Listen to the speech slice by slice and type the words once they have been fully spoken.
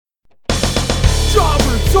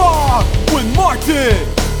Martin!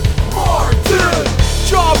 Martin!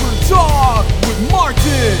 Jobber Talk with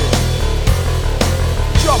Martin!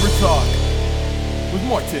 Jobber Talk with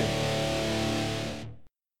Martin.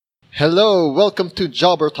 Hello, welcome to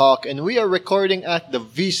Jobber Talk, and we are recording at the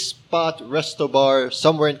V-Spot Resto Bar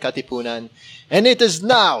somewhere in Katipunan. And it is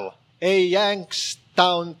now a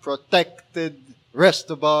Youngstown protected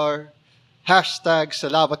resto bar. Hashtag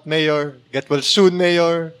Salamat Mayor, get well soon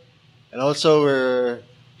Mayor. And also we're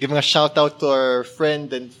giving a shout out to our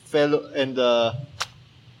friend and fellow, and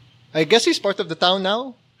I guess he's part of the town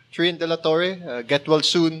now, Trian De La Torre, get well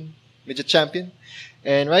soon, midget champion.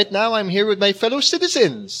 And right now I'm here with my fellow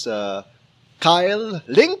citizens, Kyle,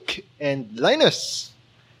 Link, and Linus.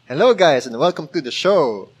 Hello guys, and welcome to the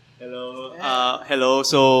show. Hello. Hello.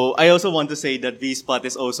 So I also want to say that V-Spot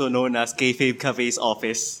is also known as Kayfabe Cafe's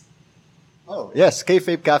office. Oh, yes,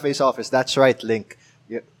 Kayfabe Cafe's office. That's right, Link.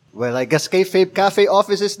 Yeah. Well, I guess Kayfabe Cafe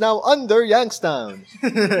office is now under Youngstown.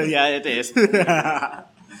 Yeah, it is.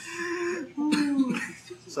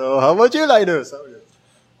 So, how about you, Linus?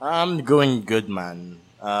 I'm going good, man.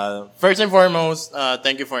 First and foremost,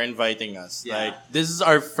 thank you for inviting us. Yeah. This is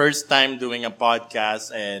our first time doing a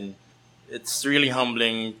podcast, and it's really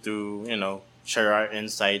humbling to, share our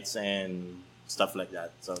insights and stuff like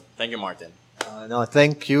that. So, thank you, Martin. No,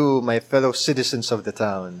 thank you, my fellow citizens of the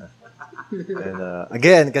town. And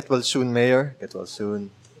again, get well soon, Mayor. Get well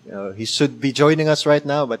soon. He should be joining us right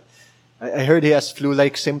now, but I heard he has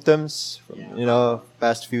flu-like symptoms from,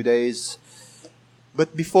 past few days.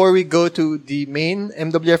 But before we go to the main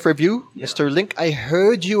MWF review, Mr. Link, I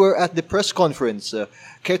heard you were at the press conference.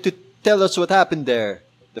 Care to tell us what happened there?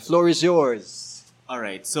 The floor is yours. All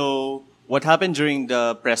right. So what happened during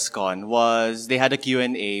the press con was they had a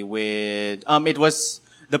Q&A with it was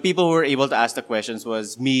the people who were able to ask the questions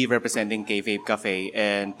was me representing Kayfabe Cafe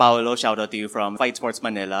and Paolo, shout out to you from Fight Sports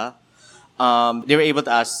Manila. They were able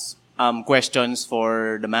to ask questions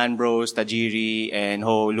for the Man Bros, Tajiri, and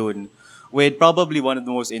Ho Lun, with probably one of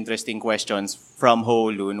the most interesting questions from Ho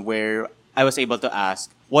Lun, where I was able to ask,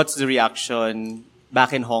 what's the reaction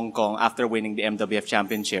back in Hong Kong after winning the MWF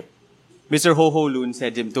Championship? Mr. Ho Lun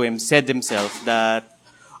said himself that,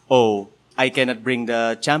 I cannot bring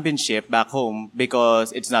the championship back home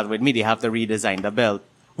because it's not with me. They have to redesign the belt,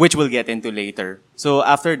 which we'll get into later. So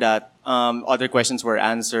after that, other questions were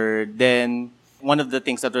answered. Then one of the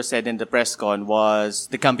things that was said in the press con was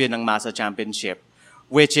the Campeon ng Masa Championship,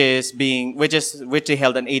 which they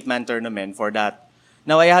held an 8-man tournament for that.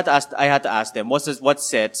 Now I had to ask them what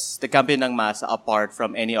sets the Campeon ng Masa apart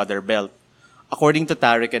from any other belt. According to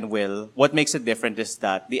Tarek and Will, what makes it different is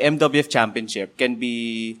that the MWF Championship can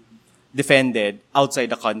be defended outside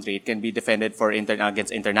the country. It can be defended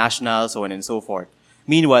against international, so on and so forth.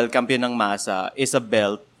 Meanwhile, Campeon ng Masa is a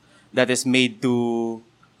belt that is made to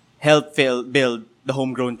help build the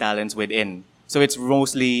homegrown talents within. So it's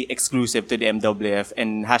mostly exclusive to the MWF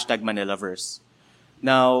and hashtag Manilaverse.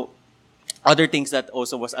 Now, other things that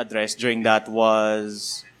also was addressed during that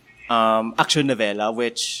was Action Novela,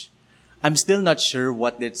 which I'm still not sure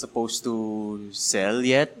what it's supposed to sell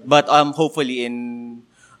yet. But hopefully in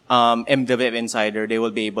MWF Insider, they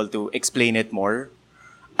will be able to explain it more.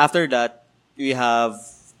 After that, we have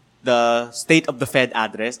the State of the Fed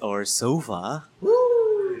address, or SOFA.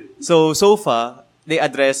 So SOFA, they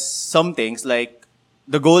address some things like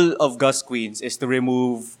the goal of Gus Queens is to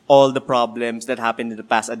remove all the problems that happened in the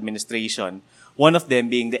past administration. One of them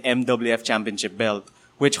being the MWF Championship belt,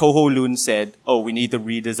 which Ho Lun said, we need to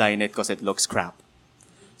redesign it because it looks crap.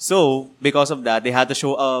 So, because of that, they had to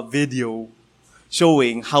show a video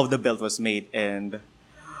showing how the belt was made. And,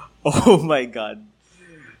 oh my God,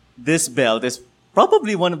 this belt is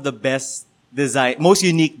probably one of the most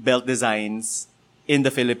unique belt designs in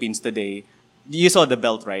the Philippines today. You saw the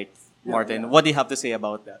belt, right, Martin? Yeah. What do you have to say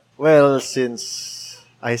about that? Well, since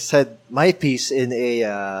I said my piece in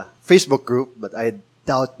a Facebook group, but I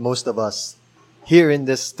doubt most of us here in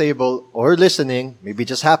this table or listening, maybe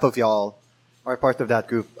just half of y'all are part of that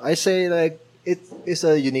group. I say it is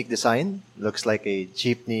a unique design. Looks like a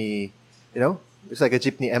jeepney, looks like a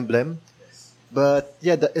jeepney emblem. But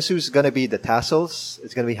yeah, the issue is gonna be the tassels.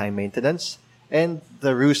 It's gonna be high maintenance. And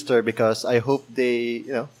the rooster, because I hope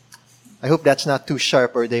I hope that's not too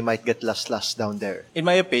sharp or they might get lost down there. In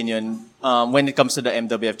my opinion, when it comes to the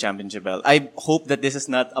MWF Championship belt, I hope that this is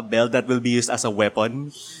not a belt that will be used as a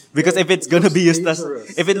weapon. Because if it's gonna be used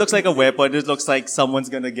if it looks like a weapon, it looks like someone's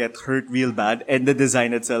gonna get hurt real bad and the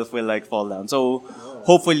design itself will fall down. So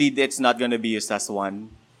hopefully it's not gonna be used as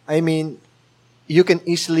one. I mean, you can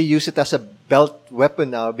easily use it as a belt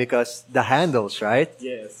weapon now because the handles, right?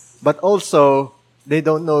 Yes. But also, they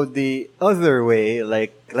don't know the other way.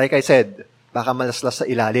 Like I said, baka malaslas sa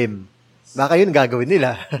ilalim. Baka yun gagawin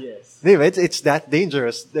nila. Yes. Diba? It's that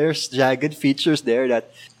dangerous. There's jagged features there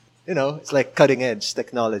that, it's like cutting edge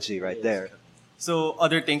technology right there. So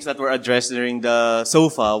other things that were addressed during the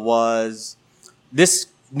SOFA was this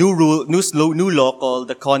new law called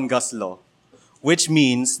the Congus law, which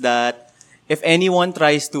means that if anyone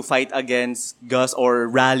tries to fight against Gus or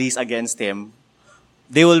rallies against him,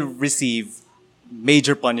 they will receive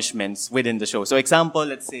major punishments within the show. So example,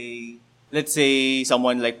 let's say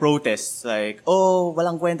someone like protests, like, oh,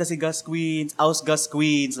 walang kwenta si Gus Queens, oust Gus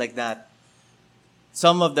Queens, like that.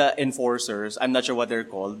 Some of the enforcers, I'm not sure what they're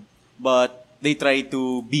called, but they try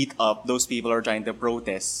to beat up those people who are trying to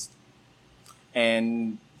protest.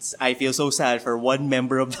 And I feel so sad for one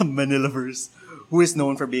member of the Manilaverse who is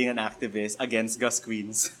known for being an activist against Gus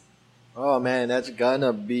Queens. Oh man, that's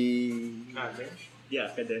gonna be... Yeah,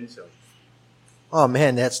 Cadencio. Oh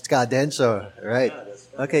man, that's Cadencio, right?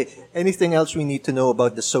 Yeah, okay, anything else we need to know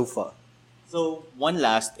about the SOFA? So, one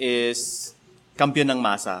last is Kampiyon ng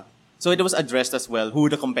Masa. So, it was addressed as well who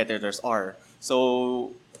the competitors are.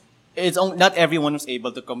 So, not everyone was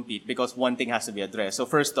able to compete because one thing has to be addressed. So,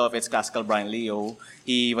 first off, it's Classical Brian Leo.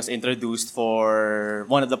 He was introduced for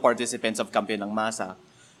one of the participants of Kampiyon ng Masa.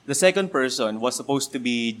 The second person was supposed to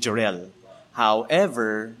be Jorel.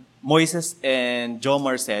 However, Moises and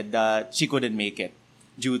Jomar said that she couldn't make it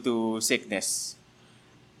due to sickness.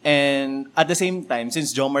 And at the same time,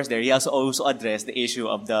 since Jomar's there, he also addressed the issue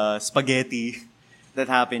of the spaghetti that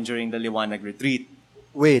happened during the Liwanag retreat.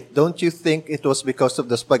 Wait, don't you think it was because of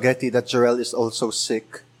the spaghetti that Jorel is also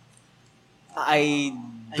sick? I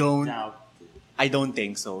don't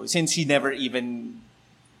think so, since she never even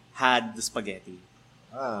had the spaghetti.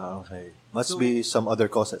 Ah, okay. Must be some other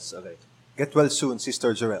causes. Okay. Get well soon,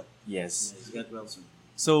 Sister Jorel. Yes. Get well soon.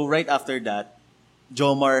 So right after that,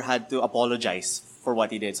 Jomar had to apologize for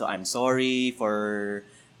what he did. So I'm sorry for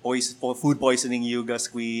food poisoning you, Gus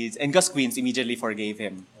Queens. And Gus Queens immediately forgave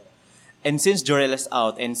him. And since Jorel is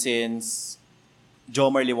out and since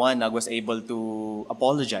Jomar Liwanag was able to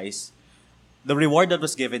apologize, the reward that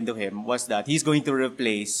was given to him was that he's going to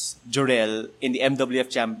replace Jorel in the MWF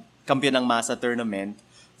Kampiyon ng Masa tournament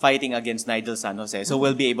fighting against Nigel San Jose. So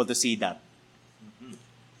we'll be able to see that.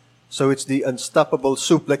 So it's the unstoppable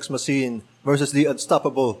suplex machine versus the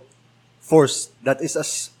unstoppable force that is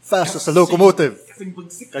as fast as a locomotive.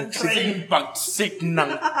 Kasing bagsik ng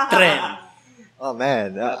tren. Oh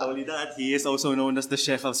man. Not only that, he is also known as the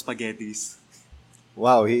chef of spaghettis.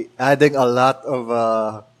 Wow, he adding a lot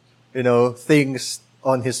of things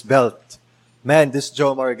on his belt. Man, this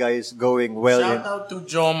Jomar guy is going well. Shout out to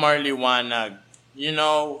Jomar Liwanag.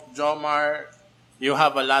 Jomar, you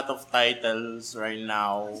have a lot of titles right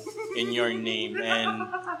now in your name. And,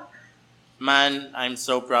 man, I'm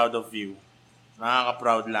so proud of you.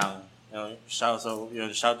 Nakaka-proud lang. Shout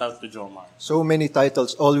out to Jomar. So many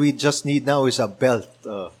titles. All we just need now is a belt.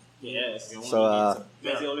 Yes. So,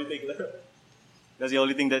 that's the only thing left. That's the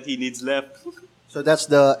only thing that he needs left. So that's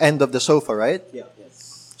the end of the SOFA, right? Yeah.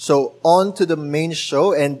 Yes. So on to the main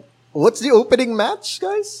show. And what's the opening match,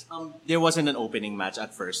 guys? There wasn't an opening match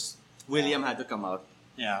at first. William had to come out.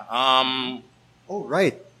 Yeah. Oh,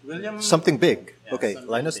 right. William. Something big. Yeah, Okay,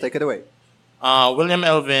 something Linus, big. take it away. William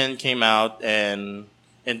Elvin came out and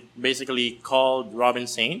basically called Robin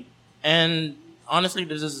Sane. And honestly,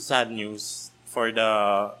 this is sad news for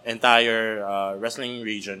the entire wrestling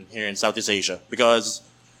region here in Southeast Asia because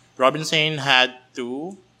Robin Sane had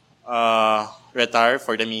to retire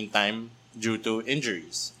for the meantime due to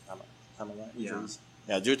injuries. Tama ba? Injuries?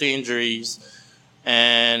 Yeah, due to injuries.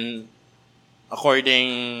 And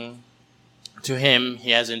according to him,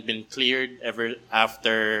 he hasn't been cleared ever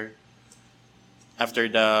after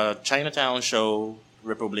the Chinatown show,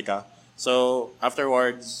 Republica. So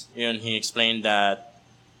afterwards, he explained that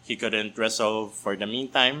he couldn't wrestle for the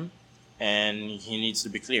meantime and he needs to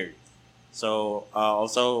be cleared. So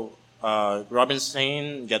also, Robin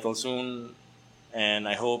Sane, get well soon. And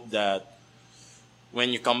I hope that when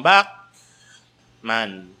you come back,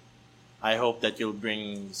 man, I hope that you'll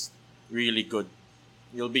bring really good.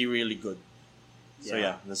 You'll be really good. So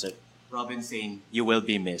yeah, that's it. Robin Sane, you will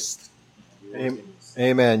be missed.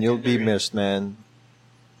 Amen. You'll be missed, man.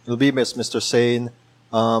 You'll be missed, Mr. Sane.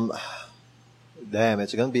 Damn,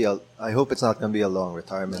 it's gonna be I hope it's not gonna be a long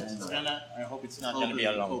retirement. I hope it's not gonna be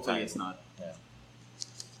a long Hopefully time. it's not. Yeah.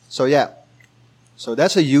 So yeah. So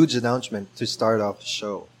that's a huge announcement to start off the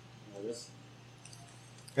show.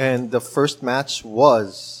 And the first match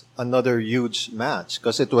was another huge match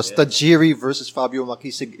because it was Tajiri versus Fabio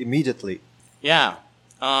Makisig immediately. Yeah.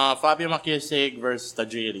 Fabio Makisig versus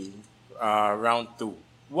Tajiri, round 2.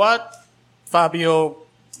 What Fabio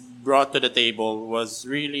brought to the table was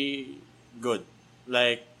really good.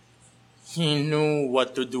 Like, he knew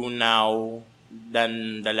what to do now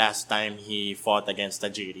than the last time he fought against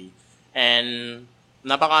Tajiri. And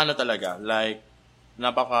napaka talaga. Like,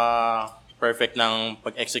 napaka perfect ng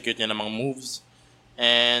pag-execute niya ng mga moves.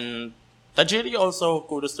 And Tajiri also,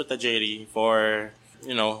 kudos to Tajiri for,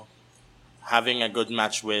 having a good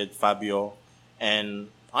match with Fabio. And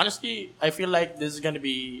honestly, I feel like this is going to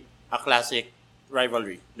be a classic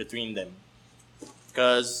rivalry between them.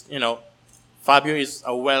 Because, Fabio is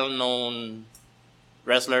a well-known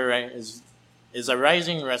wrestler, right? Is a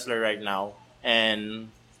rising wrestler right now. And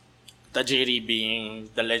Tajiri being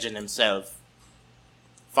the legend himself.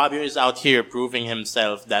 Fabio is out here proving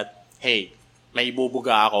himself that, hey, may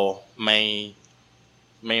ibubuga ako, may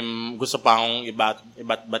gusto pa akong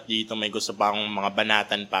ibat dito, may gusto pa akong mga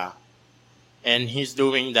banatan pa. And he's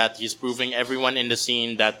doing that. He's proving everyone in the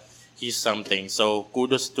scene that he's something. So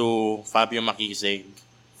kudos to Fabio Makisig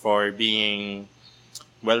for being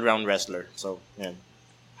well-rounded wrestler. So, yeah.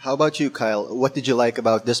 How about you, Kyle? What did you like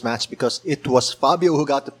about this match? Because it was Fabio who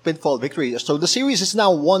got the pinfall victory. So the series is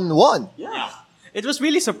now 1-1. Yeah. It was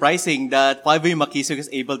really surprising that Fabio Makisig was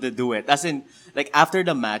able to do it. As in, like, after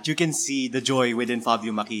the match, you can see the joy within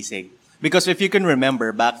Fabio Makisig. Because if you can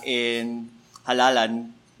remember, back in Halalan,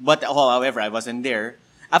 however, I wasn't there,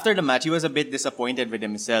 after the match, he was a bit disappointed with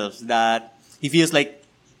himself that he feels like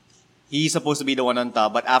he's supposed to be the one on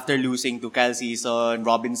top, but after losing to Kyle Season,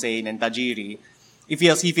 Robin Sane, and Tajiri, he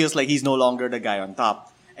feels like he's no longer the guy on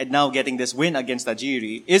top. And now getting this win against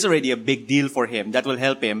Tajiri is already a big deal for him. That will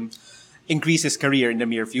help him increase his career in the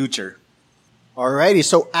near future. Alrighty,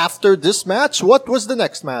 so after this match, what was the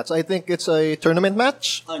next match? I think it's a tournament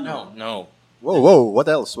match? No. Whoa, what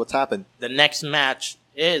else? What's happened? The next match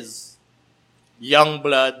is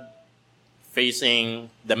Youngblood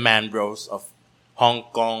facing the Man Bros of Hong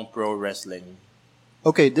Kong Pro Wrestling.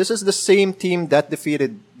 Okay, this is the same team that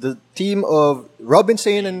defeated the team of Robin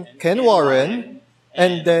Sane and Ken Warren,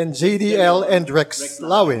 and then JDL and Rex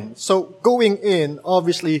Lawin. So going in,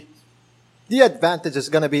 obviously, the advantage is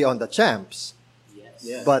going to be on the champs.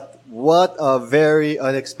 Yes. But what a very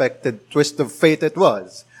unexpected twist of fate it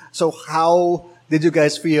was. So how did you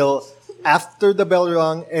guys feel after the bell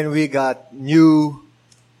rung and we got new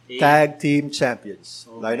tag team champions?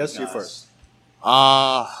 Linus, you first.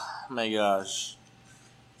 My gosh.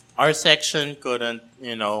 Our section couldn't,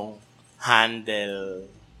 handle,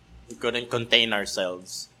 we couldn't contain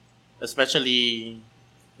ourselves. Especially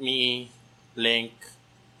me, Link,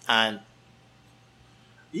 and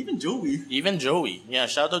Even Joey. Yeah,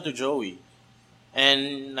 shout out to Joey.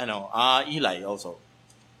 And, Eli also.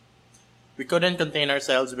 We couldn't contain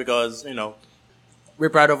ourselves because, we're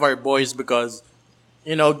proud of our boys because,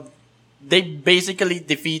 they basically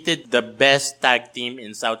defeated the best tag team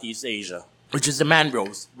in Southeast Asia, which is the Man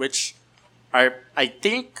Bros, which are, I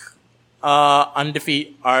think, they are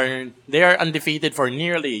undefeated for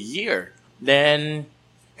nearly a year. Then,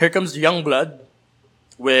 here comes Youngblood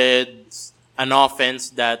with an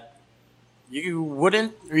offense that you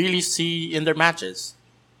wouldn't really see in their matches.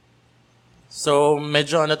 So,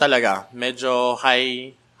 medyo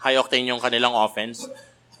high octane yung kanilang offense.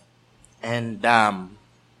 And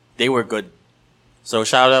they were good. So,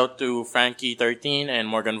 shout out to Frankie 13 and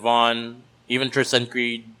Morgan Vaughn, even Tristan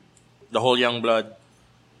Creed, the whole Youngblood.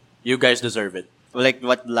 You guys deserve it. Like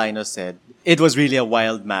what Linus said, it was really a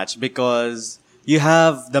wild match because you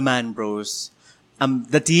have the Man Bros,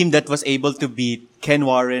 the team that was able to beat Ken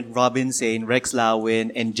Warren, Robin Sane, Rex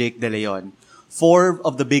Lawin, and Jake De Leon. 4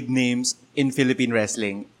 of the big names in Philippine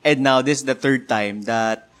wrestling. And now this is the 3rd time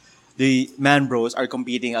that the Man Bros are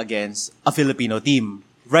competing against a Filipino team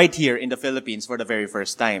right here in the Philippines for the very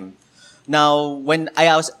first time. Now, when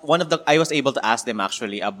I was able to ask them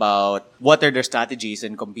actually about what are their strategies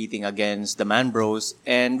in competing against the Man Bros,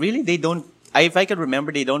 and really they don't. If I can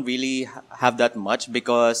remember, they don't really have that much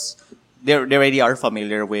because they already are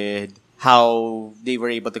familiar with how they were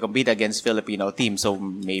able to compete against Filipino teams. So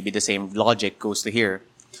maybe the same logic goes to here.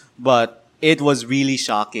 But it was really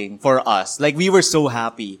shocking for us. Like, we were so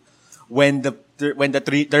happy when the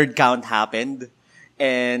third count happened,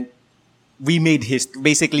 and we made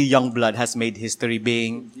basically Youngblood has made history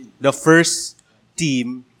being the first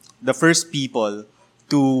team, the first people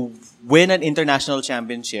to win an international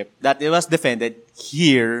championship that it was defended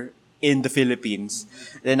here in the Philippines.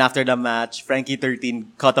 Then after the match, Frankie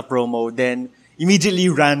 13 cut a promo, then immediately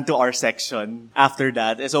ran to our section after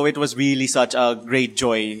that. So it was really such a great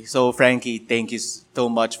joy. So Frankie, thank you so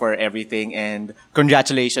much for everything, and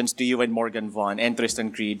congratulations to you and Morgan Vaughn and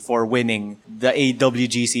Tristan Creed for winning the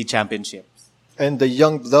AWGC championship. And the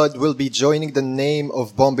young blood will be joining the name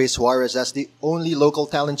of Bombay Suarez as the only local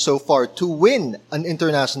talent so far to win an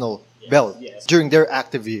international belt during their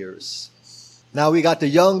active years. Now we got the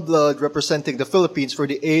young blood representing the Philippines for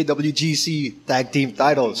the AWGC tag team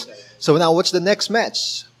titles. So now what's the next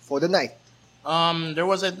match for the night? There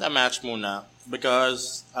wasn't a match muna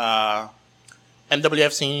because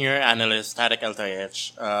MWF senior analyst Tarek El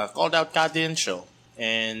Tayech called out Cadential,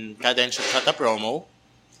 and Cadential cut a promo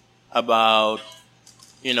about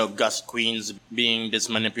Gus Queens being this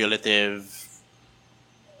manipulative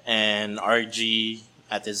and RG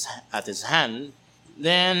at his hand.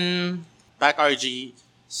 Then Pac RG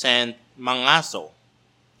sent Mangaso,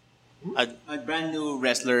 A brand new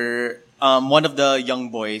wrestler, one of the young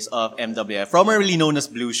boys of MWF, formerly known as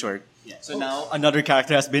Blue Short. So now another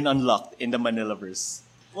character has been unlocked in the Manilaverse.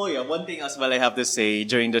 Oh yeah, one thing as well I have to say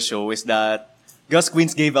during the show is that Gus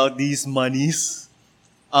Queens gave out these monies,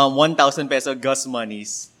 1,000 peso Gus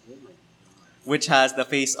monies, which has the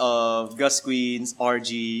face of Gus Queens,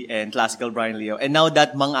 RG, and classical Brian Leo. And now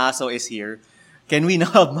that Mang Aso is here, can we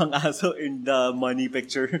now have Mang Aso in the money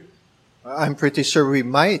picture? I'm pretty sure we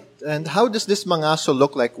might. And how does this Mangaso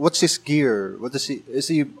look like? What's his gear? What is he? Is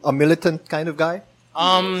he a militant kind of guy?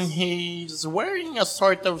 He's wearing a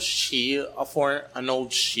sort of shield, for an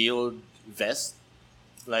old shield vest,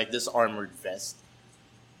 like this armored vest.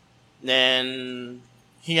 Then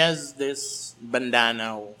he has this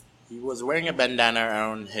bandana. He was wearing a bandana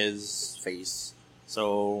around his face,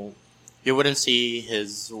 so you wouldn't see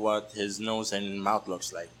what his nose and mouth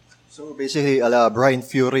looks like. So basically, a la Brian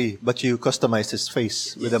Fury, but you customize his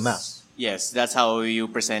face with a mask. Yes, that's how you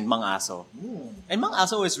present Mang Aso. And Mang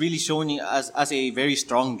Aso is really shown as a very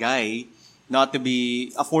strong guy, not to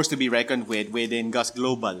be a force to be reckoned with within Gus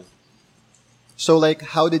Global. So, like,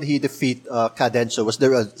 how did he defeat Cadencio? Was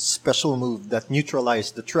there a special move that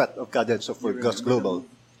neutralized the threat of Cadencio for Gus Global?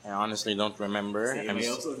 I honestly don't remember. I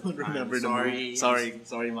also don't remember the sorry. move.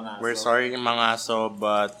 Sorry, Mang Aso. We're sorry, Mangaso,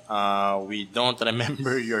 but we don't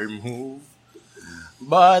remember your move.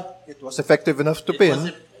 But It was effective enough to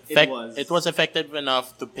pin. it was effective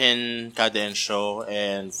enough to pin Cadencio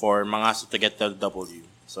and for Mangaso to get the W.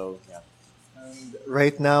 So, yeah.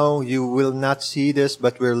 Right now, you will not see this,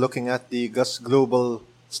 but we're looking at the Gus Global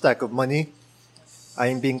stack of money.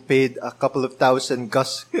 I'm being paid a couple of thousand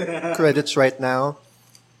Gus credits right now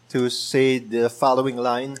to say the following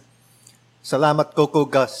line. Salamat Coco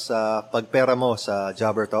Gus sa pagpera mo sa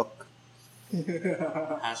Jobber Talk.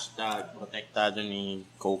 Hashtag protektado ni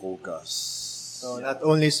Coco Gus. So not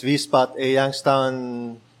only is V-Spot a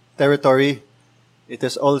Youngstown territory, it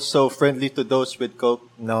is also friendly to those with Coke.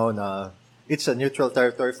 No. It's a neutral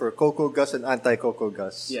territory for Coco Gus and anti-Coco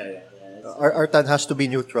Gus. Yeah. Artan has to be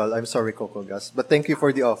neutral. I'm sorry, Coco Gus. But thank you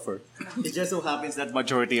for the offer. It just so happens that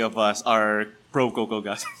majority of us are pro Coco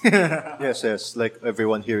Gus. Yes, like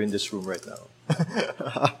everyone here in this room right now.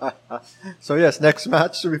 So yes, next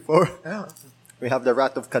match before we have the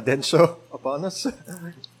Wrath of Cadencio upon us.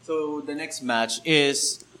 So the next match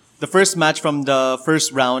is the first match from the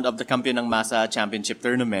first round of the Campeón ng Masa Championship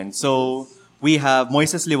Tournament. So we have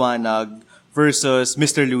Moises Liwanag versus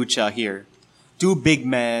Mr. Lucha here. Two big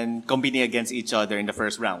men competing against each other in the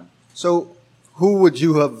first round. So who would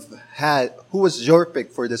you have had? Who was your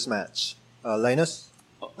pick for this match? Linus?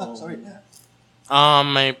 Sorry.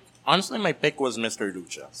 My pick was Mr.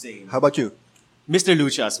 Lucha. Same. How about you? Mr.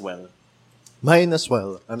 Lucha as well. Mine as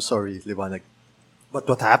well. I'm sorry, Liwanag. But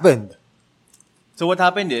what happened? So what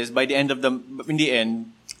happened is, in the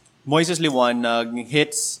end, Moises Liwanag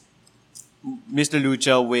hits Mr.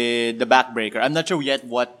 Lucha with the backbreaker. I'm not sure yet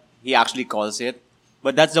what he actually calls it,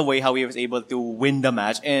 but that's the way how he was able to win the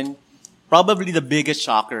match, and probably the biggest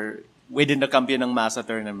shocker within the Campeón ng Masa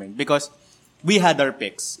tournament, because we had our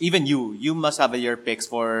picks. Even you must have your picks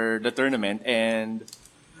for the tournament, and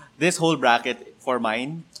this whole bracket for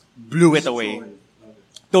mine blew it away.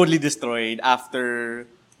 Totally destroyed after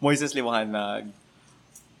Moises Liwanag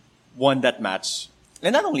won that match.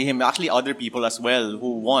 And not only him, actually other people as well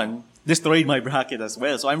who won destroyed my bracket as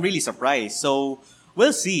well. So I'm really surprised. So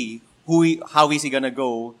we'll see how is he gonna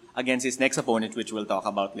go against his next opponent, which we'll talk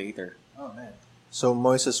about later. Oh man. So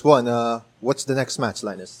Moises won. What's the next match,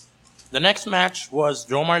 Linus? The next match was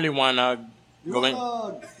Jomar Liwanag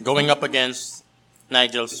going up against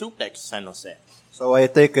Nigel Suplex San Jose. So I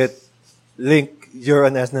take it, Link, you're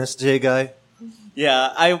an NSJ guy.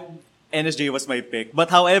 Yeah, NSJ was my pick. But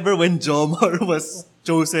however, when Jomar was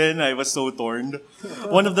chosen, I was so torn.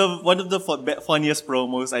 One of the funniest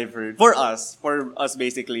promos I've heard for us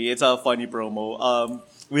basically. It's a funny promo.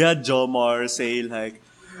 We had Jomar say like,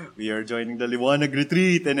 "We are joining the Liwanag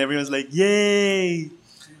retreat," and everyone's like, "Yay!"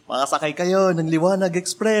 Makasakay kayo ng Liwanag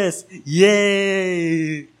Express.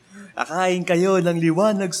 Yay! Kakain kayo ng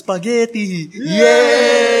Liwanag Spaghetti.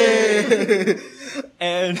 Yay!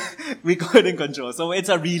 And we couldn't control. So it's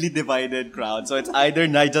a really divided crowd. So it's either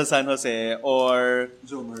Nigel San Jose or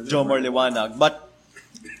Jomar Liwanag. But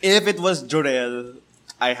if it was Jorel,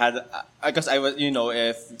 I had, because I was,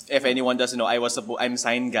 if anyone doesn't know, I'm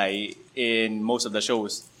sign guy in most of the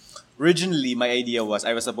shows. Originally, my idea was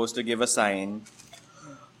I was supposed to give a sign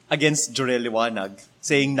against Jorel Liwanag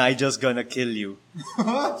saying Nigel's gonna kill you.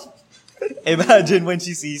 Imagine when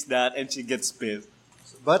she sees that and she gets pissed.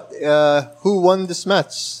 But who won this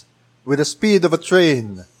match? With the speed of a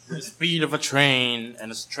train. The speed of a train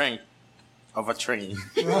and the strength of a train.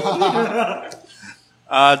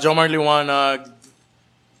 Jomar Liwanag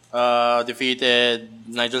defeated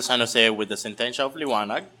Nigel San Jose with the Sentencia of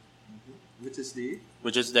Liwanag,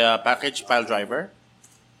 which is the package pile driver.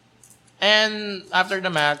 And after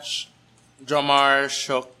the match, Jomar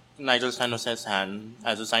shook Nigel San Jose's hand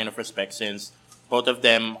as a sign of respect, since both of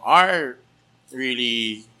them are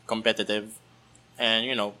really competitive, and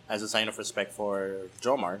as a sign of respect for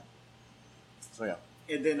Jomar. So yeah.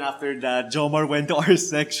 And then after that, Jomar went to our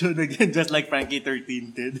section again, just like Frankie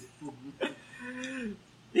 13 did.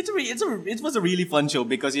 It was a really fun show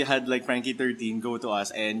because you had like Frankie 13 go to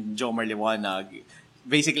us and Jomar Liwanag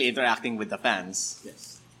basically interacting with the fans.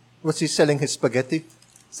 Yes. Was he selling his spaghetti?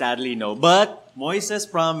 Sadly, no. But Moises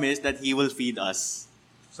promised that he will feed us.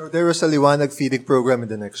 So there was a Liwanag feeding program in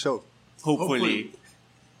the next show. Hopefully.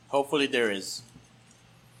 Hopefully there is.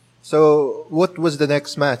 So what was the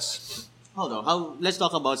next match? Hold on. Let's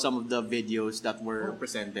talk about some of the videos that were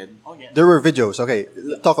presented. Oh yeah. There were videos. Okay,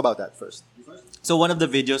 talk about that first. So one of the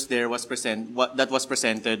videos there was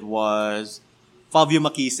presented was Fabio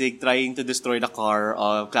Makisig trying to destroy the car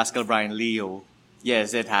of Classical Brian Leo.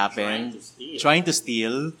 Yes, it happened. Trying to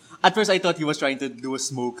steal. At first, I thought he was trying to do a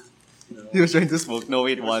smoke. No. He was trying to smoke. No,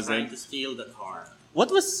 it Trying wasn't. to steal the car.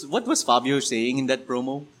 What was Fabio saying in that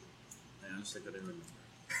promo? I honestly couldn't remember.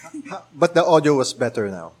 But the audio was better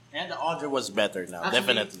now. And the audio was better now, Actually,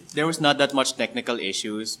 definitely. There was not that much technical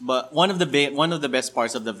issues, but one of the best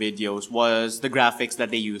parts of the videos was the graphics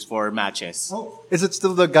that they used for matches. Is it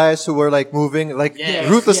still the guys who were like moving, like Yes,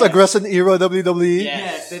 Ruthless yes. Aggression era WWE?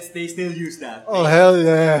 Yes. They still use that. Oh hell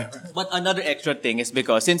yeah! But another extra thing is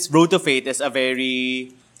because since Road to Fate is a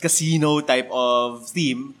very casino type of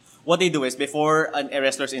theme, what they do is before a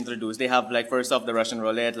wrestler's introduced, they have like first off the Russian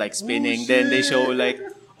roulette, like spinning, then they show like,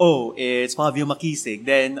 oh, it's Fabio Makisig.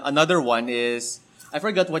 Then another one is, I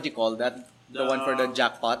forgot what you call that, the one for the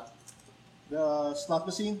jackpot. The slot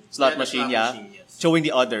machine. Slot Yeah, the machine, slot yeah. machine, yes. Showing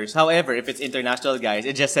the others. However, if it's international guys,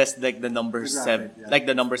 it just says like the number The graphic, 7, yeah. like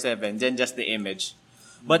the number 7, then just the image.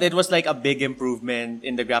 But it was like a big improvement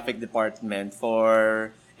in the graphic department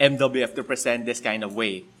for MWF to present this kind of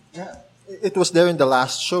way. Yeah. It was there in the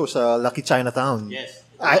last show, sa Lucky Chinatown. Yes.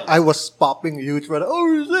 I was popping huge for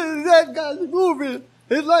oh that guy's moving.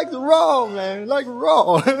 It's like Raw, man. Like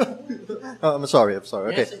Raw. Oh, I'm sorry.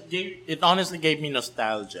 Okay. Yes, it honestly gave me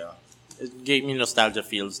nostalgia. It gave me nostalgia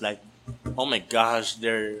feels like, oh my gosh,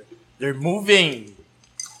 they're moving.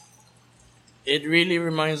 It really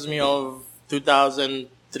reminds me of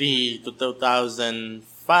 2003 to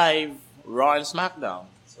 2005 Raw and SmackDown.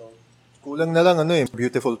 So Kulang na lang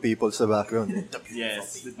beautiful people sa background.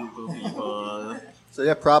 Yes, the people. So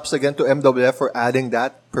yeah, props again to MWF for adding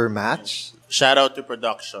that per match. shout out to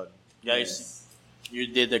production, guys. You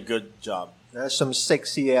did a good job. There's some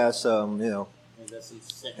sexy ass,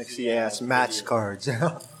 sexy ass match cards.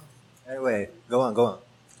 Anyway, go on.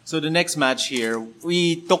 So the next match here,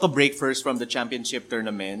 we took a break first from the championship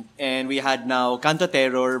tournament, and we had now Canto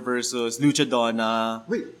Terror versus Lucha Donna.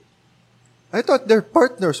 Wait, I thought they're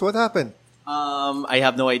partners. What happened? I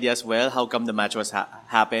have no idea as well how come the match was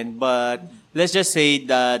happened, but let's just say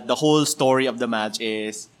that the whole story of the match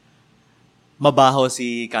is mabaho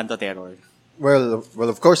si Canto Terror. Well,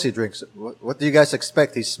 of course he drinks. What do you guys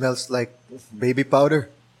expect? He smells like baby powder.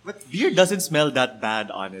 But beer doesn't smell that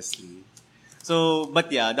bad, honestly. So,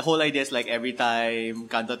 but yeah, the whole idea is like every time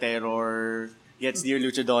Canto Terror gets near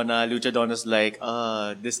Lucha Donna's like,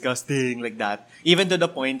 disgusting, like that. Even to the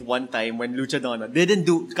point one time when Lucha Donna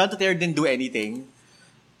Canto Terror didn't do anything,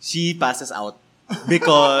 she passes out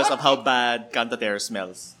because of how bad Canto Terror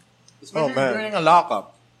smells. Especially man. during a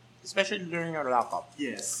lockup. Especially during a lockup.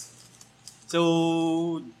 Yes.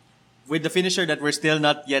 So, with the finisher that we're still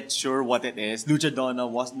not yet sure what it is, Lucha Donna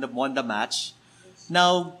won the match.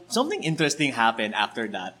 Now, something interesting happened after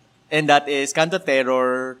that. And that is Canto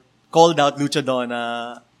Terror called out Lucha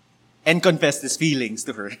Donna and confessed his feelings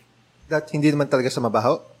to her. That hindi naman talaga sa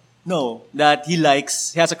mabaho? No, that he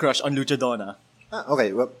has a crush on Luchadona.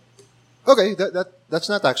 Okay, well, okay, that's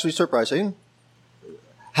not actually surprising.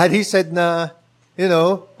 Had he said na,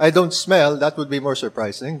 I don't smell, that would be more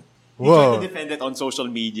surprising. He tried Whoa. to defend it on social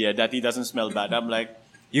media that he doesn't smell bad. I'm like,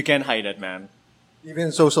 you can't hide it, man. Even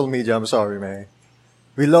in social media, I'm sorry, man.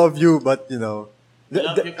 We love you, but I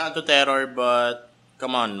love you, Canto Terror, but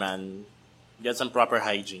come on, man. Get some proper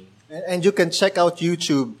hygiene. and you can check out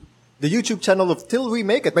YouTube, the YouTube channel of Till We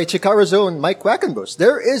Make It by Chikara's own Mike Quackenbush.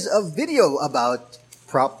 There is a video about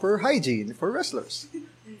proper hygiene for wrestlers.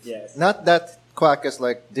 Yes. Not that Quack is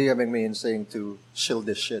like DMing me and saying to shield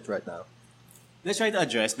this shit right now. Let's try to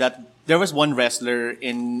address that there was one wrestler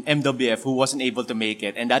in MWF who wasn't able to make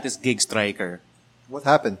it, and that is Gig Striker. What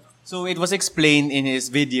happened? So it was explained in his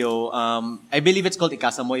video. I believe it's called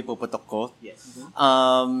Ikasa Mo Ipuputok Ko. Yes.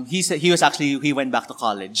 He said he went back to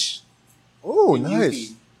college, Oh, in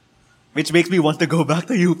nice. UP, which makes me want to go back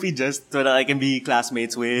to UP just so that I can be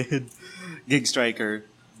classmates with Gig Striker.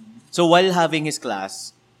 So while having his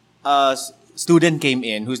class, a student came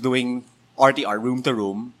in who's doing RTR room to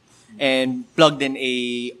room and plugged in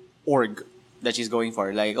a org that she's going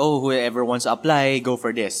for. Like, oh, whoever wants to apply, go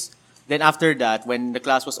for this. Then after that, when the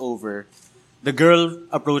class was over, the girl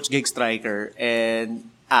approached Gig Striker and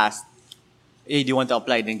asked, hey, do you want to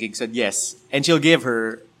apply? Then Gig said yes. And she'll give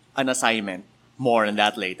her an assignment. More on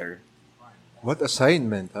that later. What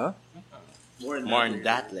assignment, huh? More on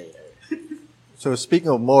that later. So speaking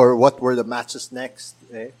of more, what were the matches next?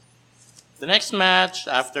 Eh? The next match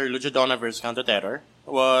after Luchadona vs. Canto Terror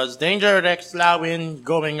was Danger Rex Lawin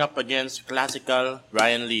going up against classical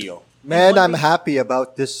Ryan Leo. Man, I'm happy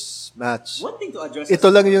about this match. One thing to address Ito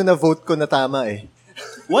lang yung na-vote ko na tama eh.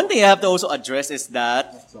 One thing I have to also address is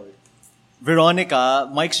that Veronica,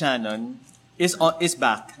 Mike Shannon, is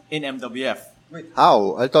back in MWF. Wait,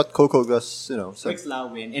 how? I thought Coco Gus, Rex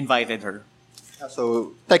Lawin invited her.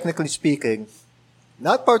 so technically speaking,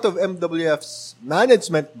 not part of MWF's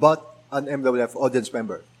management, but an MWF audience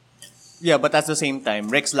member. Yeah, but at the same time,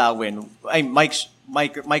 Rex Lawin,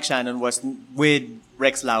 Mike Shannon was with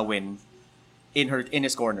Rex Lawin in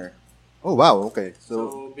his corner. Oh wow, okay.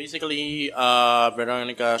 So basically,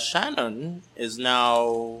 Veronica Shannon is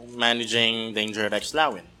now managing Danger Rex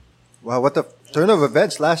Lawin. Wow, what a turn of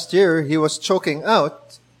events. Last year, he was choking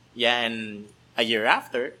out. Yeah, and a year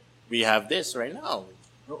after, we have this right now.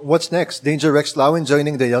 What's next? Danger Rex Lawin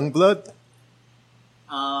joining the Youngblood?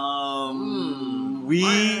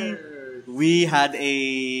 We had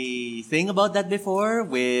a thing about that before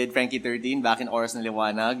with Frankie 13 back in Oras ng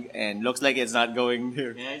Liwanag, and looks like it's not going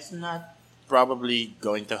here. Yeah, it's not probably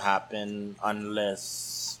going to happen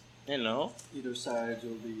unless, Either side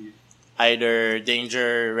will be... either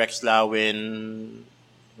Danger Rex Lawin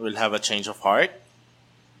will have a change of heart.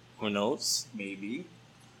 Who knows? Maybe.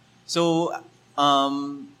 So,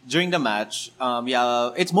 during the match,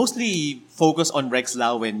 it's mostly focused on Rex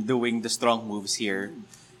Lawin doing the strong moves here.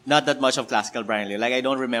 Not that much of classical Brian Leo. Like, I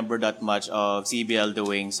don't remember that much of CBL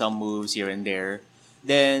doing some moves here and there.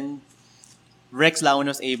 Then, Rex Lawin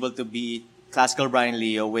was able to beat classical Brian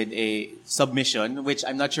Leo with a submission, which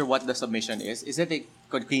I'm not sure what the submission is. Is it a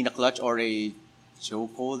clean clutch or a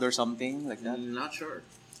chokehold or something like that? Not sure.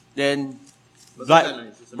 Then,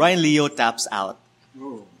 But Brian Leo taps out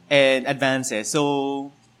and advances.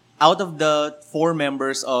 So, out of the 4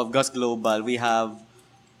 members of Gus Global, we have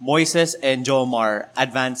Moises and Jomar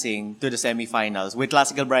advancing to the semifinals, with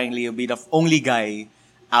Classical Brian Leo be the only guy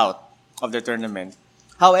out of the tournament.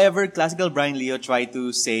 However, Classical Brian Leo tried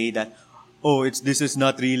to say that, this is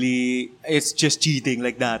not really, it's just cheating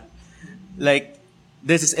like that. Like,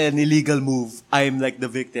 this is an illegal move. I'm like the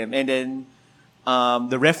victim. And then,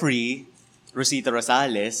 the referee, Rosita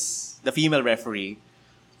Rosales, the female referee,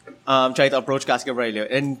 tried to approach Classical Brian Leo.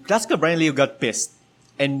 And Classical Brian Leo got pissed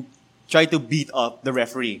and tried to beat up the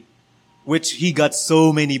referee, which he got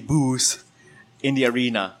so many boos in the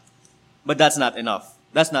arena. But that's not enough.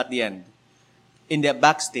 That's not the end. In the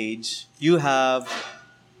backstage, you have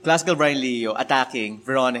Classical Brian Leo attacking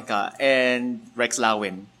Veronica and Rex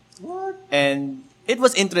Lawin. What? And it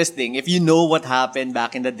was interesting. If you know what happened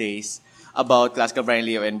back in the days about Classical Brian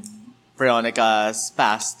Leo and Veronica's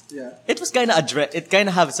past, Yeah. it was kind of it kind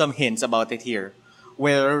of have some hints about it here,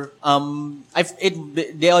 where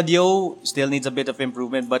the audio still needs a bit of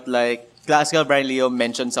improvement, but like Classical Brian Leo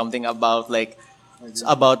mentioned something about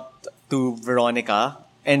to Veronica,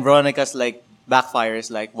 and Veronica's like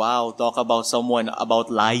backfires like, wow, talk about someone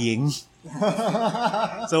about lying.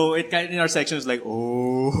 So it kind of in our section is like,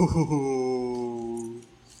 oh.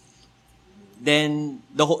 Then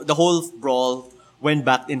the whole brawl went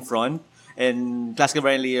back in front, And Classical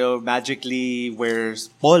Brian Leo magically wears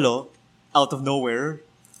polo out of nowhere.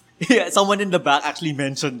 Yeah, someone in the back actually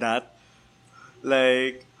mentioned that.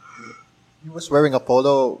 Like, He was wearing a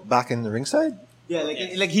polo back in the ringside? yeah,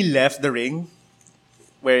 like he left the ring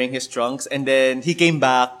wearing his trunks, and then he came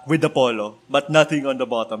back with the polo, but nothing on the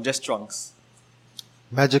bottom, just trunks.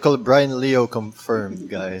 Magical Brian Leo confirmed,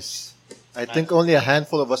 guys. I think only a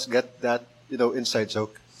handful of us get that, inside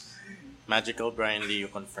joke. Magical Brian Lee, you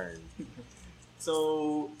confirmed.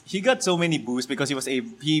 So he got so many boos because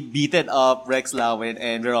he beated up Rex Lawin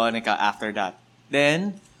and Veronica after that.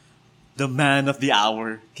 Then the man of the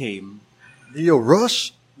hour came. Leo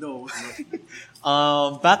Rush? No.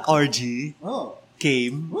 Back RG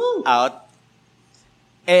came out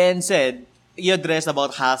and said he addressed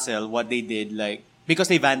about Hassel, what they did, like because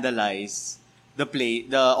they vandalized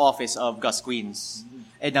the office of Gus Queens.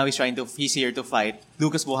 And now he's here to fight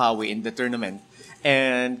Lucas Buhawi in the tournament.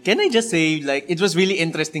 And can I just say, like, it was really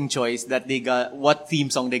interesting choice that they got, what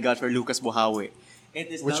theme song they got for Lucas Buhawi. It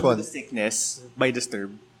is Which Down one? with the Sickness by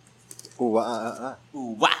Disturbed. Ooh,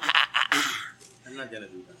 Ooh, wah! I'm not gonna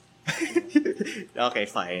do that. Okay,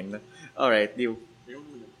 fine. All right, you.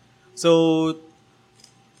 So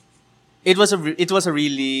it was a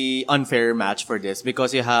really unfair match for this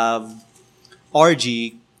because you have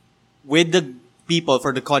RG with the people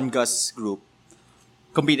for the Congus group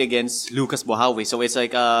compete against Lucas Buhawi. So it's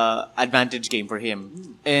like a advantage game for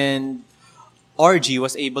him. And RG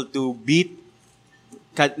was able to beat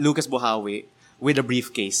Lucas Buhawi with a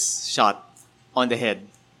briefcase shot on the head.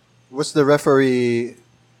 Was the referee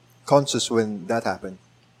conscious when that happened?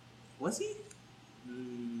 Was he?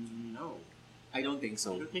 No, I don't think I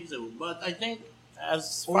so. don't think so. But I think,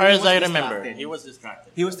 as Or far he as was I remember, distracted. he was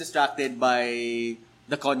distracted. He was distracted by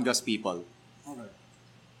the Congus people.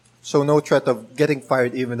 So no threat of getting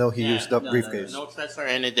fired even though he Yeah, used the no, briefcase. No threats or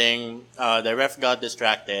anything. The ref got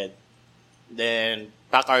distracted. Then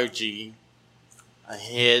Pac RG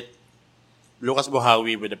hit Lucas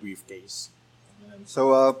Buhawi with a briefcase.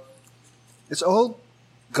 So it's all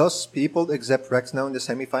Gus people except Rex now in the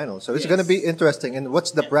semifinals. So it's Yes. going to be interesting. And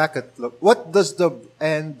what's the bracket look? What does the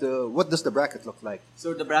bracket look like?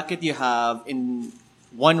 So the bracket you have in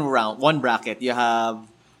one bracket, you have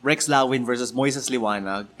Rex Lawin versus Moises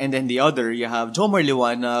Liwanag, and then the other you have Jomar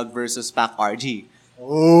Liwanag versus Pac RG.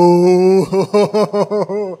 Oh.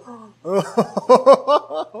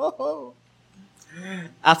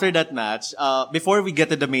 After that match, before we get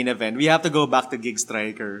to the main event, we have to go back to Gig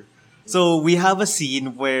Striker. So we have a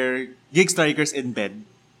scene where Gig Striker's in bed,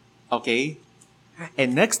 okay?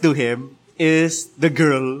 And next to him is the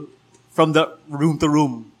girl from the room to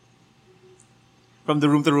room. From the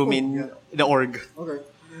room to room in the org. Okay.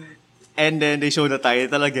 And then they show the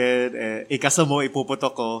title again, Ikasa mo,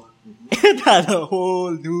 ipuputok ko. It had a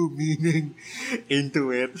whole new meaning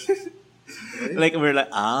into it. Like, we're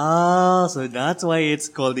like, so that's why it's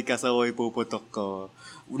called Ikasa mo, ipuputok ko.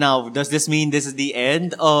 Now, does this mean this is the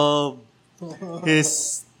end of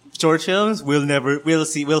his short films? We'll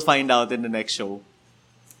find out in the next show.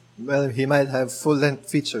 Well, he might have full-length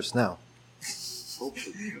features now.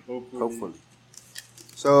 Hopefully.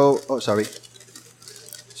 So, sorry.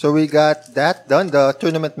 So we got that done, the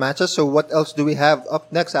tournament matches. So what else do we have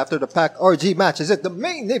up next after the Pac RG match? Is it the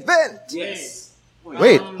main event? Yes.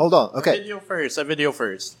 Wait, hold on. A Okay. video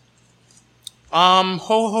first. Ho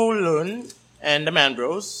Ho Lun and the Man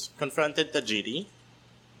Bros confronted Tajiri.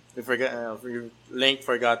 Link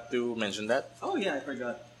forgot to mention that. Oh yeah, I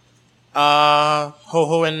forgot. Ho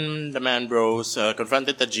Ho and the Man Bros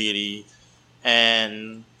confronted Tajiri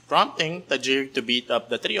and prompting Tajiri to beat up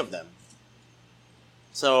the three of them.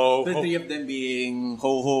 So The three of them being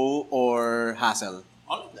Ho Ho or Hassel.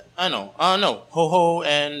 all of them. No. Ho Ho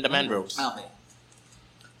and the Man Bros. Okay.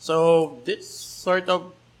 So this sort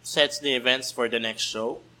of sets the events for the next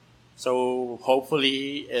show. So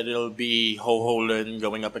hopefully it'll be Ho Ho Lun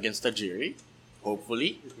going up against Tajiri.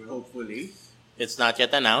 Hopefully. It's not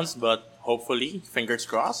yet announced, but hopefully, fingers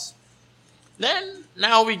crossed. Then,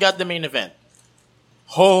 now we got the main event.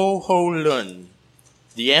 Ho Ho Lun,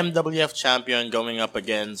 the MWF champion, going up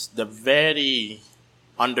against the very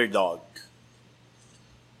underdog,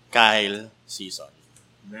 Kyle Season.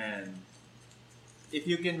 Man. If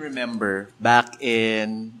you can remember, back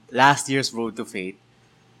in last year's Road to Fate,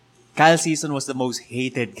 Kyle Season was the most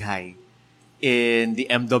hated guy in the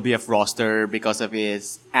MWF roster because of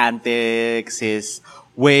his antics, his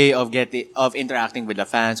way of interacting with the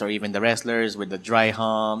fans or even the wrestlers with the dry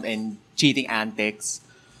hump and cheating antics.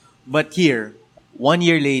 But here, 1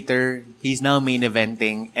 year later, he's now main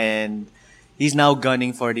eventing and he's now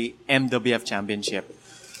gunning for the MWF championship.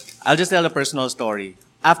 I'll just tell a personal story.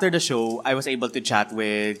 after the show, I was able to chat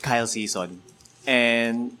with Kyle Season.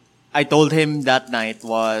 And I told him that night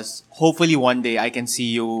was, hopefully one day I can see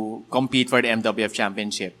you compete for the MWF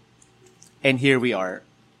Championship. And here we are,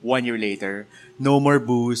 1 year later. No more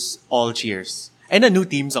boos, all cheers. And a new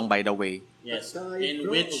theme song, by the way. Yes, in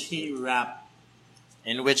which he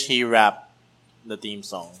rapped the theme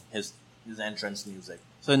song, his entrance music.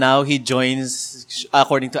 So now he joins,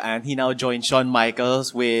 according to Anne, he now joins Shawn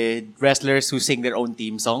Michaels with wrestlers who sing their own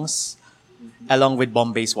theme songs, along with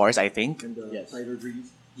Bombay's Wars, I think. Yes. Tyler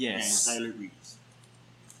Breeze. Yes. And Tyler Breeze.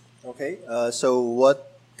 Okay, so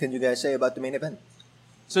what can you guys say about the main event?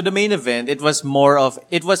 So the main event, it was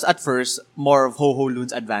at first more of Ho Ho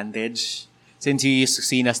Loon's advantage, since he is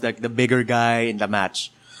seen as the bigger guy in the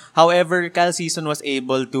match. However, Kyle Season was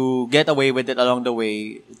able to get away with it along the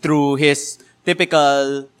way through his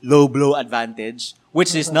typical low blow advantage,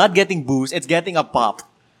 which is not getting boost, it's getting a pop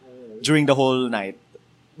during the whole night.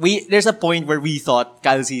 There's a point where we thought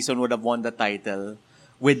Kyle Season would have won the title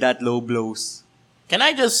with that low blows. Can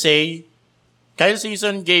I just say, Kyle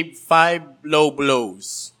Season gave 5 low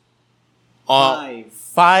blows.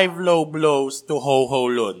 5 low blows to Ho Ho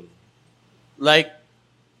Lun. Like,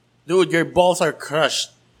 dude, your balls are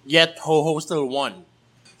crushed, yet Ho Ho still won.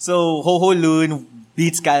 So Ho Ho Loon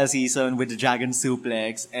beats Kyle Season with the Dragon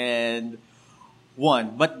Suplex and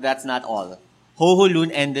won. But that's not all. Ho Ho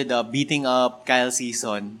Loon ended up beating up Kyle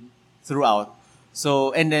Season throughout.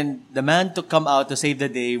 So, and then the man to come out to save the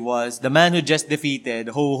day was the man who just defeated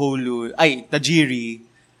Ho Ho Loon, Tajiri,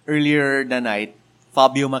 earlier the night,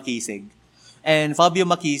 Fabio Makisig. And Fabio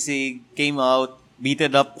Makisig came out,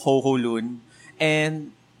 beated up Ho Ho Loon,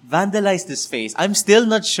 and vandalized his face. I'm still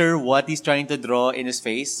not sure what he's trying to draw in his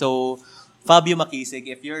face. So, Fabio Makisig,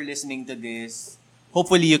 if you're listening to this,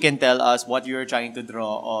 hopefully you can tell us what you're trying to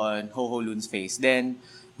draw on Ho Ho Loon's face. Then,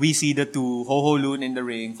 we see the two, Ho Ho Loon in the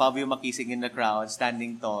ring, Fabio Makisig in the crowd,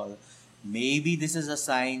 standing tall. Maybe this is a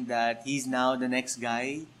sign that he's now the next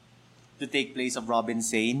guy to take place of Robin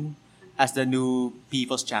Sane as the new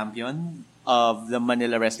People's Champion of the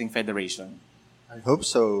Manila Wrestling Federation. I hope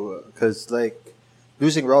so, because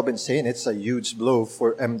losing Robin Sane, it's a huge blow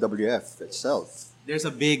for MWF itself. There's a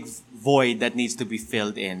big void that needs to be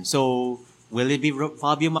filled in. So, will it be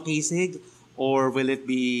Fabio Makisig? Or will it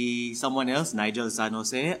be someone else? Nigel San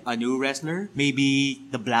Jose, a new wrestler? Maybe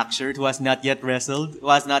the black shirt who has not yet wrestled, who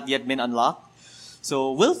has not yet been unlocked?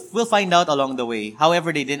 So we'll find out along the way.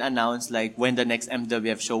 However, they didn't announce when the next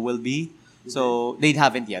MWF show will be. So they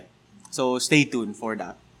haven't yet. So stay tuned for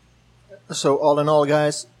that. So all in all,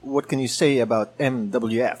 guys, what can you say about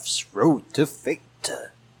MWF's Road to Fate?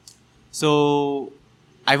 So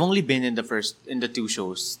I've only been in the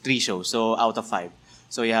 3 shows, so out of 5.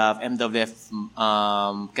 So you have MWF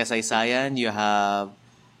Kasaysayan, you have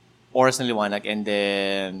Oras ng Liwanag, and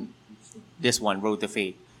then this one, Road to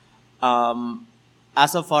Fate.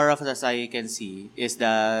 As far as I can see, is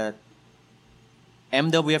that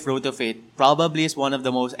MWF Road to Fate probably is one of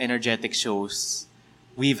the most energetic shows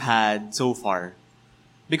we've had so far.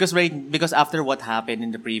 Because after what happened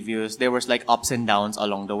in the previous, there was ups and downs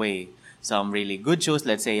along the way. Some really good shows,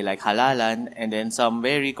 let's say like Halalan, and then some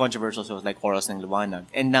very controversial shows like Oras ng Liwanag.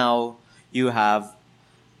 And now you have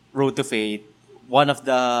Road to Fate,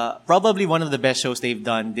 probably one of the best shows they've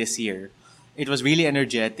done this year. It was really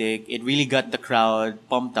energetic. It really got the crowd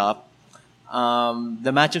pumped up.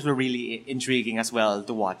 The matches were really intriguing as well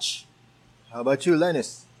to watch. How about you,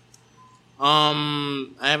 Linus? I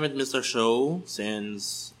haven't missed a show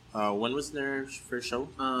since when was their first show?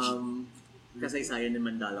 Kasaysayan in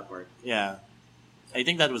Mandala Park. Yeah, I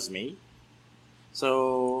think that was May.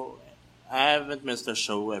 So I haven't missed a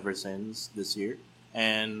show ever since this year,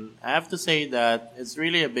 and I have to say that it's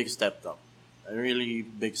really a big step up, a really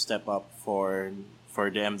big step up for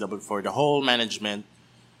the MW, for the whole management.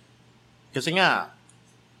 Kasi nga,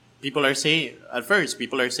 people are saying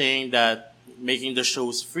that making the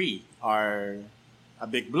shows free are a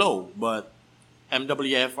big blow, but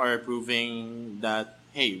MWF are proving that,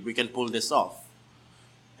 hey, we can pull this off.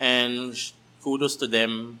 And kudos to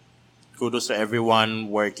them. Kudos to everyone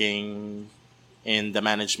working in the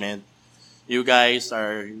management. You guys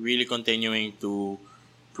are really continuing to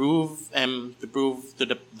prove to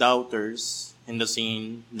the doubters in the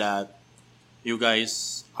scene that you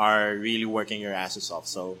guys are really working your asses off.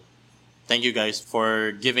 So thank you guys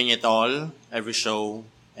for giving it all every show,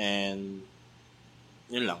 and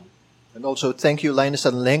yun lang. And also, thank you, Linus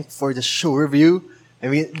and Link, for the show review. I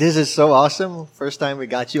mean, this is so awesome. First time we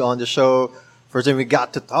got you on the show. First time we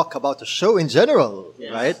got to talk about the show in general,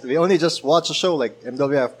 Yes. right? We only just watched a show like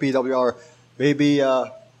MWF, PWR, maybe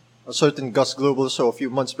a certain Gus Global show a few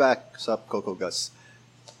months back. Sup, Coco Gus.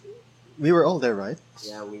 We were all there, right?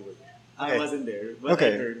 Yeah, we were. Okay. I wasn't there, but I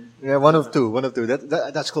Okay. heard. Yeah, one of two.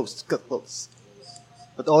 That's close. Close.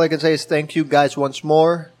 But all I can say is thank you guys once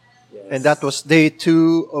more. Yes. And that was day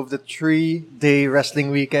 2 of the 3-day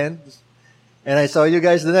wrestling weekend. And I saw you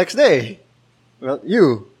guys the next day. Well,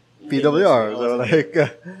 you, PWR. So like,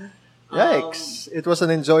 yikes! It was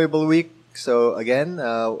an enjoyable week. So again,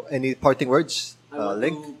 any parting words? I want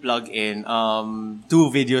Link. to plug in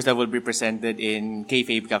 2 videos that will be presented in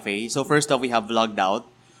Kayfabe Cafe. So first off, we have Vlogged Out,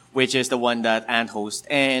 which is the one that Ant hosts,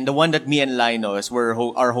 and the one that me and Linus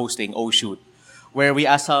are hosting, Oh Shoot, where we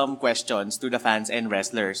ask some questions to the fans and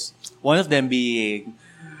wrestlers. One of them being,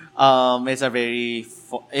 it's a very,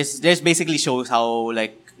 it's just basically shows how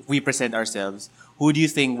like we present ourselves. Who do you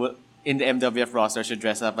think in the MWF roster should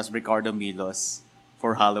dress up as Ricardo Milos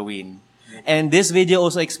for Halloween? And this video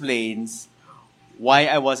also explains why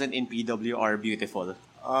I wasn't in PWR Beautiful.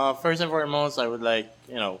 First and foremost, I would like,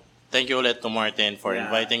 thank you ulit to Martin for Yeah.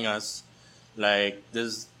 inviting us. Like,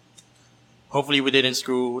 this, hopefully we didn't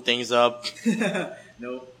screw things up.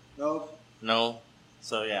 No. No?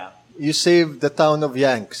 So, yeah. You saved the town of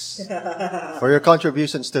Yanks for your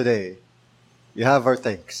contributions today. You have our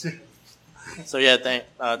thanks. So, yeah,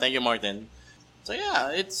 thank you, Martin. So,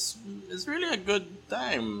 yeah, it's really a good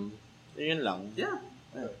time. Yun lang. Yeah.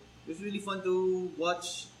 It was really fun to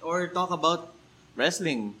watch or talk about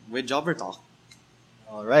wrestling with Jobber Talk.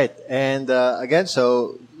 All right, and again,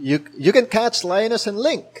 so you can catch Linus and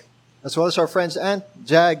Link, as well as our friends Ant,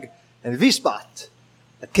 Jag, and V-Spot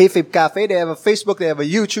at Kayfabe Cafe. They have a Facebook, they have a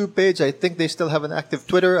YouTube page. I think they still have an active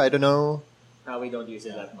Twitter. I don't know. We don't use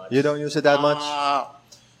it that much. You don't use it that much?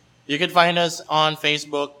 You can find us on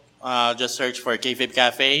Facebook. Just search for Kayfabe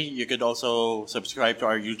Cafe. You could also subscribe to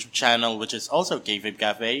our YouTube channel, which is also Kayfabe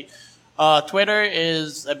Cafe. Twitter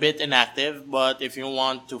is a bit inactive, but if you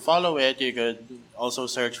want to follow it, you could also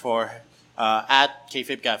search for at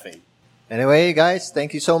Kayfabe Cafe. Anyway, guys,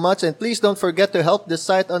 thank you so much. And please don't forget to help this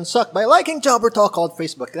site unsuck by liking Jobber Talk on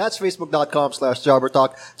Facebook. That's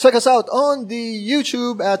facebook.com/JobberTalk. Check us out on the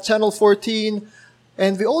YouTube at Channel 14.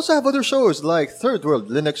 And we also have other shows like Third World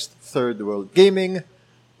Linux, Third World Gaming,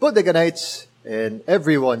 Bodega Nights, and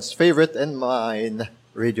everyone's favorite and mine,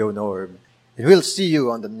 Radio Norm. And we'll see you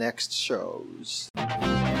on the next shows.